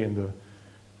CK in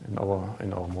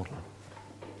our model.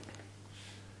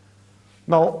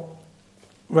 Now,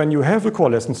 when you have a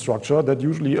coalescent structure, that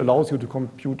usually allows you to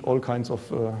compute all kinds of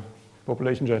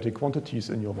population genetic quantities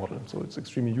in your model. So it's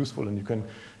extremely useful, and you can,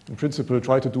 in principle,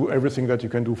 try to do everything that you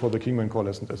can do for the Kingman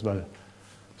coalescent as well.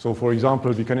 So for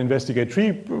example, we can investigate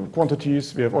tree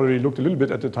quantities. We have already looked a little bit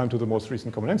at the time to the most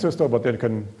recent common ancestor, but then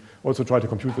can also try to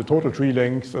compute the total tree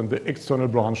length and the external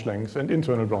branch length and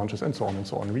internal branches and so on,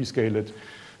 rescale it,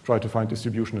 try to find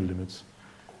distributional limits.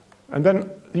 And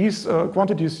then these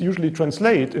quantities usually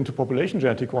translate into population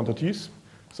genetic quantities,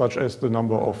 such as the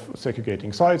number of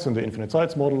segregating sites in the infinite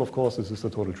sites model, of course. This is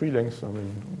the total tree length,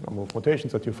 number of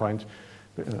mutations that you find,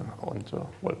 and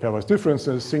pairwise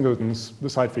differences, singletons, the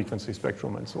site frequency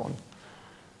spectrum, and so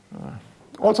on.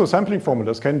 Also, sampling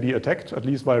formulas can be attacked, at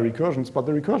least via recursions, but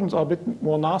the recursions are a bit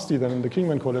more nasty than in the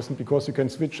Kingman coalescent because you can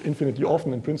switch infinitely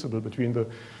often in principle between the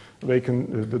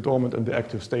vacant, the dormant, and the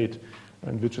active state,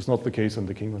 and which is not the case in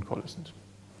the Kingman coalescent.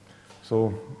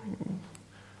 So,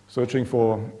 searching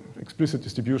for explicit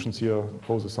distributions here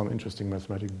poses some interesting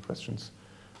mathematical questions.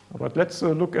 But let's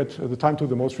look at the time to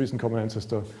the most recent common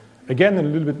ancestor again in a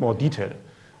little bit more detail.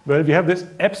 Well, we have this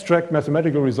abstract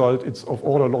mathematical result. It's of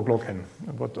order log n.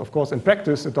 But of course, in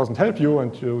practice, it doesn't help you,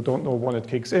 and you don't know when it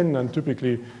kicks in, and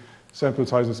typically sample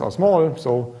sizes are small.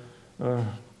 So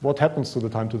what happens to the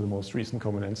time to the most recent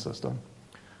common ancestor?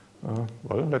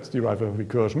 Well, let's derive a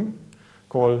recursion.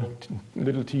 Call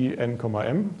little t n,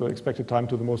 m, the expected time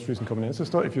to the most recent common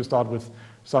ancestor, if you start with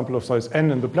sample of size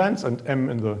n in the plants and m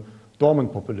in the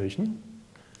dormant population.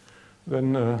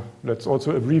 Then let's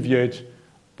also abbreviate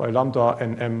by lambda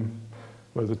nm,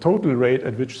 well, the total rate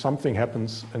at which something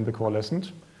happens in the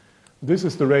coalescent. This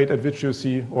is the rate at which you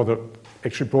see, or the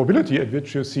actual probability at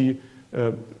which you see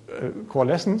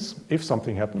coalescence if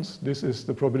something happens. This is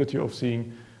the probability of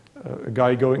seeing a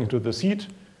guy going into the seed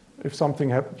if something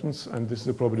happens, and this is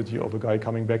the probability of a guy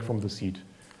coming back from the seed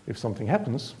if something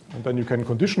happens. And then you can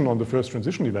condition on the first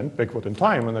transition event backward in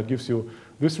time, and that gives you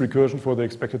this recursion for the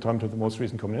expected time to the most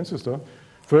recent common ancestor.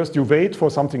 First, you wait for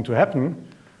something to happen.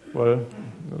 Well,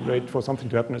 the rate for something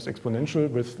to happen is exponential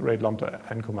with rate lambda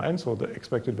n, so the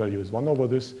expected value is 1 over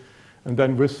this. And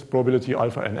then with probability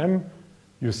alpha nm,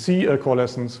 you see a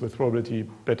coalescence with probability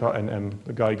beta nm.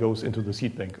 The guy goes into the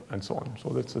seed bank, and so on. So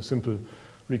that's a simple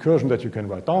recursion that you can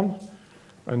write down.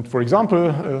 And for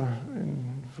example,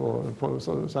 for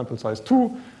sample size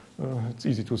 2, it's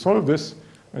easy to solve this,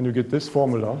 and you get this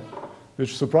formula,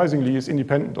 which surprisingly is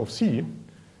independent of C.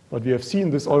 But we have seen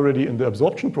this already in the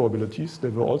absorption probabilities. They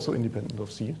were also independent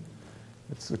of C.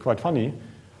 It's quite funny.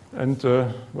 And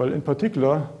well, in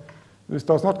particular, this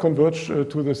does not converge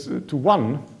to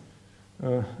 1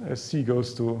 as C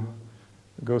goes to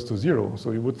 0.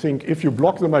 So you would think if you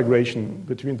block the migration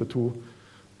between the two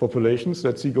populations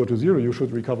that C go to 0, you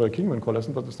should recover a Kingman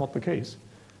coalescent, but it's not the case.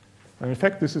 And in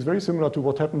fact, this is very similar to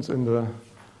what happens in the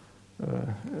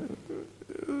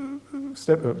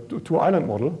two-island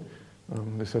model.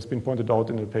 This has been pointed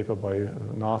out in a paper by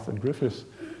Nath and Griffiths,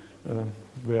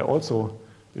 where also,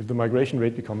 if the migration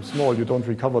rate becomes small, you don't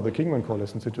recover the Kingman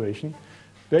coalescent situation.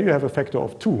 There you have a factor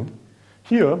of 2.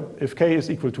 Here, if k is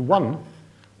equal to 1,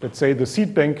 let's say the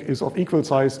seed bank is of equal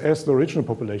size as the original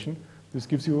population, this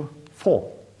gives you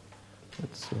 4.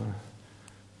 It's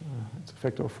a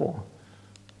factor of 4.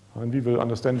 And we will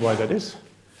understand why that is.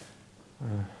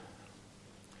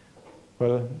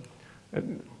 Well,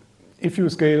 if you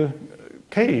scale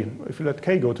k, if you let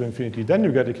k go to infinity, then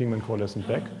you get a Kingman coalescent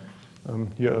back.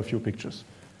 Here are a few pictures.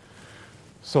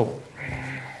 So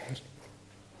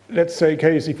let's say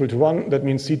k is equal to 1. That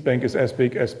means seed bank is as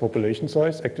big as population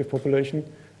size, active population.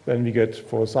 Then we get,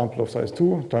 for a sample of size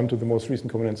 2, time to the most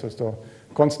recent common ancestor,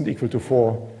 constant equal to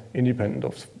 4, independent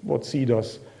of what C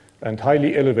does, and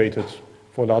highly elevated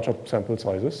for larger sample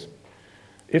sizes.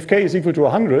 If k is equal to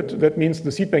 100, that means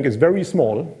the seed bank is very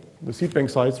small. The seed bank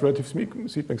size, relative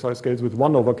seed bank size scales with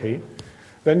 1 over k.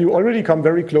 Then you already come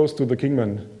very close to the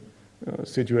Kingman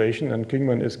situation, and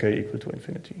Kingman is k equal to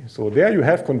infinity. So there you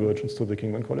have convergence to the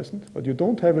Kingman coalescent, but you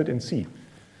don't have it in C.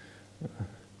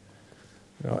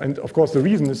 And of course, the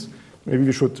reason is, maybe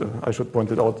I should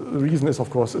point it out, the reason is, of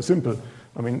course, simple.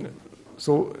 I mean,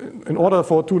 so in order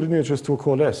for two lineages to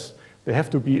coalesce, they have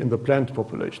to be in the plant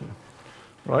population.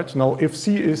 Right? Now, if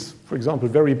C is, for example,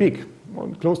 very big,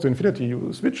 close to infinity,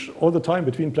 you switch all the time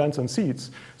between plants and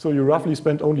seeds. So you roughly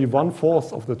spend only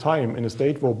 1/4 of the time in a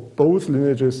state where both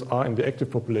lineages are in the active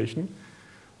population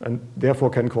and therefore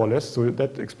can coalesce. So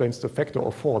that explains the factor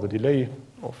of 4, the delay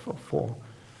of 4,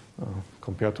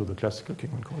 compared to the classical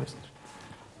Kingman coalescent.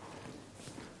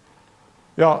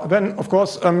 Yeah, then, of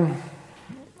course,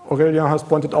 Aurélien has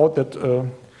pointed out that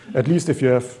at least if you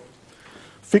have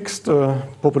fixed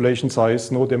population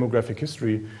size, no demographic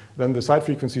history, then the site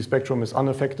frequency spectrum is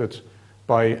unaffected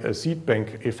by a seed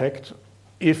bank effect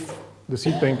if the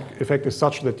seed bank effect is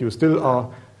such that you still are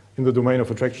in the domain of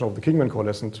attraction of the Kingman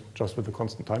coalescent, just with a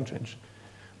constant time change.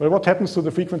 Well, what happens to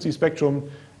the frequency spectrum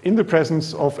in the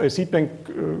presence of a seed bank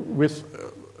with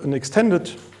an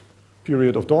extended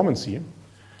period of dormancy?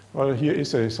 Well, here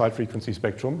is a side frequency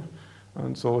spectrum.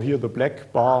 And so here the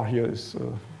black bar here is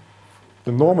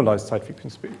the normalized side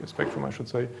frequency spectrum, I should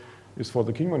say, is for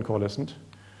the Kingman coalescent.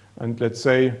 And let's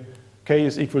say k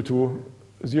is equal to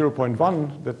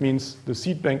 0.1. That means the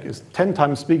seed bank is 10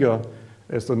 times bigger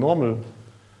as the normal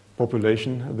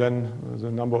population. Then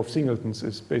the number of singletons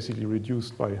is basically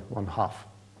reduced by 1/2.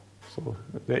 So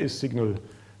there is signal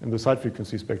in the side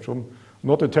frequency spectrum.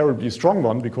 Not a terribly strong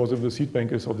one, because if the seed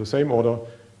bank is of the same order,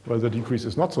 well, the decrease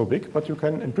is not so big, but you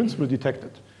can in principle detect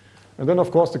it. And then,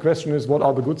 of course, the question is, what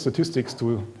are the good statistics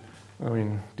to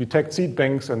detect seed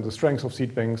banks and the strength of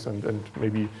seed banks, and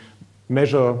maybe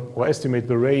measure or estimate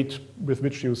the rate with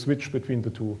which you switch between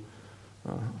the two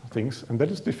things. And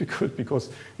that is difficult, because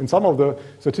in some of the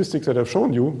statistics that I've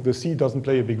shown you, the C doesn't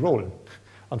play a big role,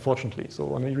 unfortunately. So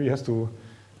one really has to,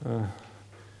 well,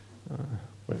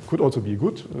 it could also be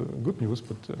good news,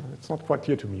 but it's not quite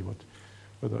clear to me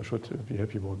whether I should be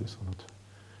happy about this or not.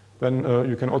 Then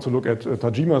you can also look at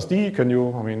Tajima's D. Can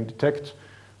you, detect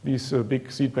these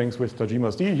big seed banks with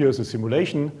Tajima's D? Here's a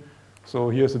simulation. So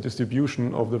here's a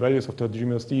distribution of the values of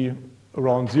Tajima's D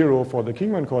around 0 for the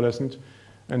Kingman coalescent.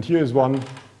 And here is one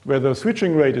where the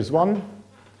switching rate is 1,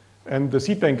 and the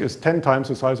seed bank is 10 times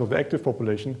the size of the active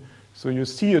population. So you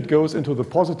see it goes into the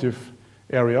positive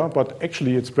area, but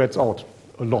actually it spreads out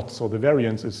a lot. So the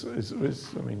variance is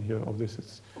here of this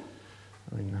is,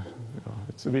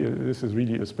 this is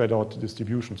really a spread out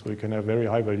distribution. So you can have very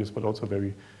high values, but also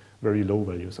very, very low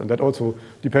values. And that also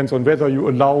depends on whether you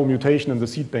allow mutation in the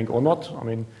seed bank or not.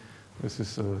 This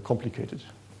is complicated.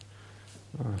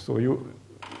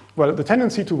 Well, the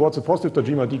tendency towards a positive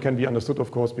Tajima D can be understood, of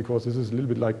course, because this is a little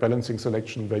bit like balancing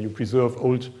selection, where you preserve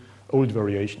old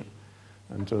variation.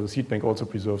 And the seed bank also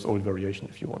preserves old variation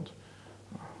if you want.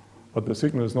 But the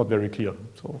signal is not very clear,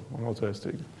 so one also has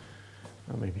to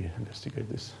maybe investigate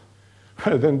this.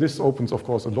 Then this opens, of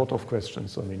course, a lot of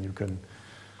questions. You can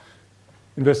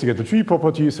investigate the tree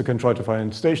properties, you can try to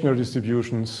find stationary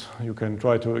distributions, you can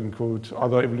try to include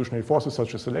other evolutionary forces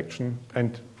such as selection,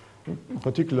 and in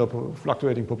particular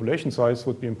fluctuating population size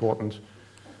would be important.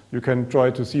 You can try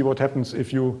to see what happens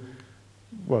if you,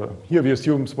 well, here we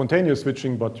assume spontaneous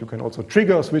switching, but you can also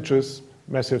trigger switches,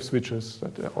 massive switches,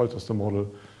 that alters the model.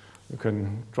 You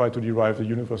can try to derive the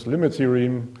universal limit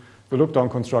theorem, the look-down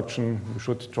construction. You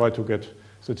should try to get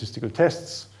statistical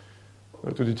tests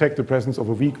to detect the presence of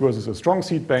a weak versus a strong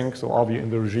seed bank. So are we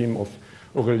in the regime of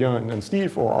Aurélien and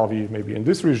Steve, or are we maybe in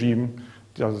this regime?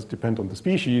 Does it depend on the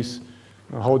species?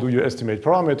 How do you estimate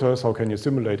parameters? How can you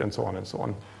simulate, and so on and so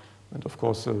on. And of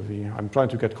course, I'm trying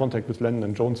to get contact with Lennon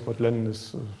and Jones, but Lennon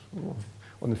is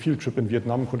on a field trip in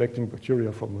Vietnam collecting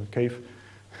bacteria from a cave.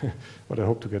 But I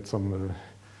hope to get some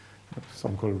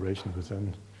collaboration with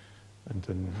them. And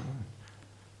then,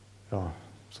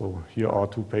 so here are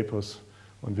two papers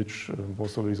on which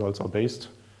most of the results are based.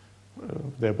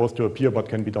 They're both to appear, but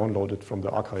can be downloaded from the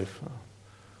archive.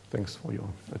 Thanks for your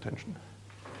attention.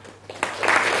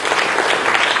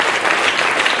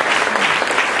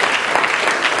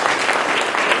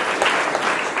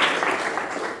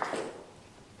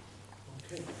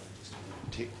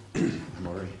 I'm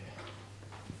already.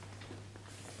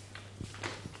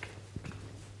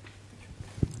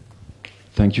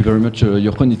 Thank you very much,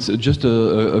 Jochen. It's just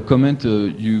a comment.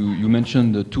 You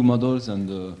mentioned two models,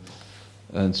 and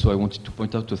so I wanted to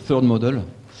point out a third model,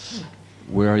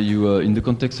 where you, in the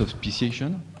context of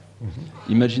speciation,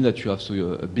 imagine that you have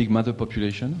a big mother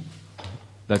population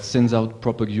that sends out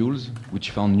propagules,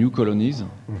 which found new colonies,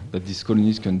 that these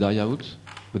colonies can die out,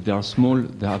 but they are small.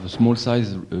 They have a small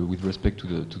size with respect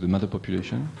to the mother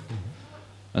population,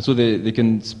 and so they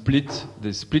can split.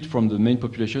 They split from the main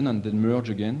population and then merge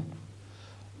again.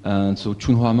 And so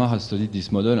Chunho Hamar has studied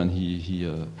this model, and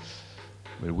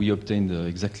we obtained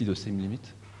exactly the same limit.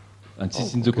 And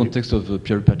since in the context of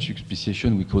peripatric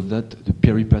speciation, we call that the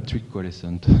peripatric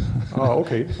coalescent.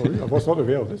 Okay. Sorry, I was not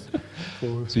aware of this.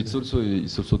 So it's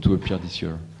also to appear this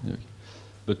year. Yeah.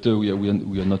 But we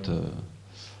are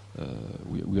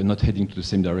not heading to the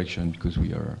same direction, because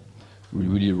we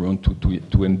really want to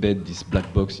embed this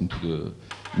black box into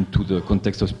the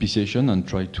context of speciation and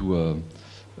try to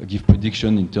give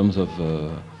prediction in terms of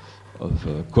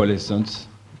coalescence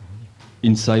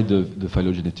inside the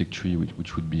phylogenetic tree,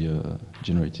 which would be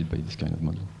generated by this kind of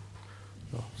model.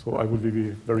 So I would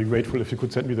be very grateful if you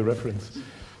could send me the reference.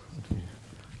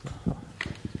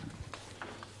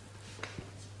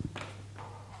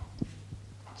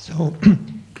 So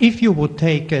if you would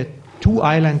take a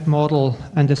two-island model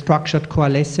and a structured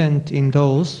coalescent in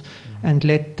those, and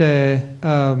let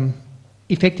the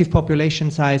effective population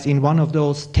size in one of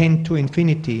those tend to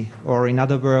infinity, or in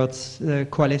other words, the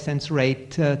coalescence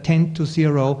rate tend to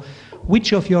 0,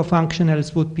 which of your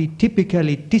functionals would be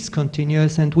typically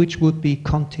discontinuous and which would be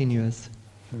continuous?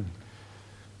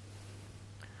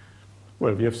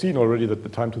 Well, we have seen already that the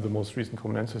time to the most recent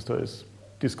common ancestor is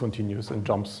discontinuous and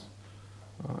jumps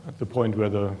at the point where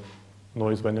the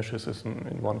noise vanishes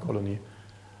in one colony.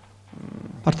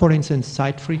 But for instance,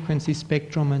 site frequency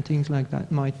spectrum and things like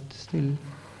that might still...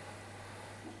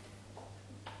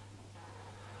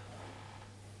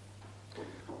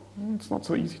 It's not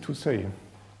so easy to say.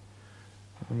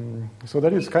 So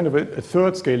that is kind of a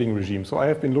third scaling regime. So I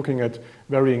have been looking at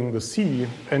varying the C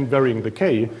and varying the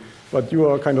K, but you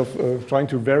are kind of trying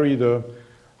to vary the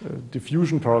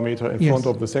diffusion parameter in front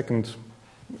of the second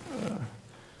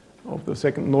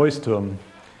noise term.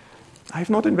 I have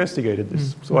not investigated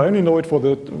this, so I only know it for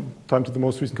the time to the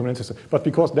most recent common ancestor. But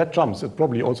because that jumps, it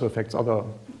probably also affects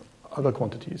other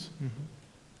quantities.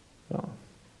 Yeah.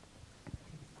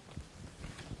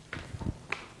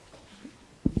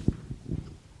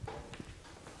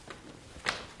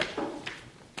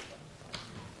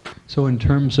 So in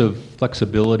terms of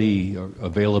flexibility or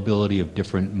availability of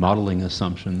different modeling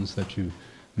assumptions that you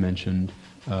mentioned,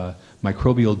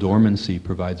 microbial dormancy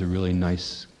provides a really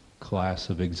nice class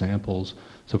of examples.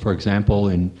 So for example,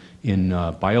 in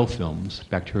biofilms,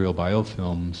 bacterial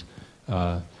biofilms,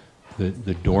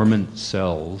 the dormant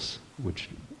cells, which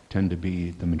tend to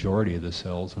be the majority of the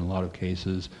cells in a lot of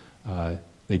cases,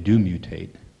 they do mutate.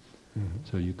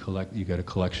 So you get a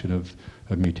collection of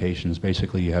mutations.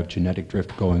 Basically, you have genetic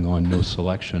drift going on, no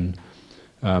selection.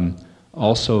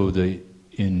 Also,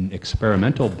 in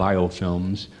experimental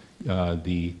biofilms,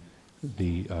 the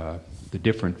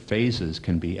different phases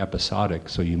can be episodic.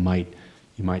 So you might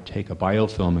take a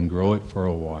biofilm and grow it for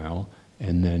a while,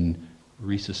 and then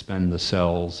resuspend the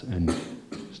cells and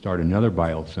start another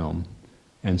biofilm.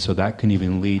 And so that can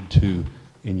even lead to,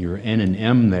 in your N and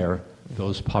M there,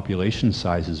 those population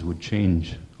sizes would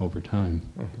change over time.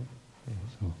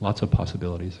 So lots of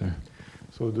possibilities there.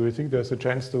 So do you think there's a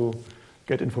chance to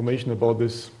get information about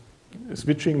this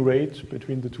switching rate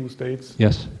between the two states?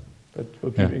 Yes. That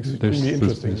would be extremely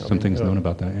interesting. There's some things known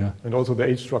about that, yeah. And also the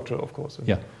age structure, of course.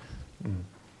 Yeah.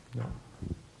 Yeah.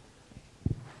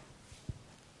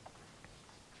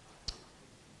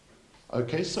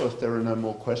 Okay, so if there are no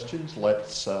more questions,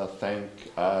 let's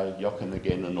thank Jochen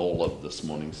again and all of this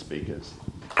morning's speakers.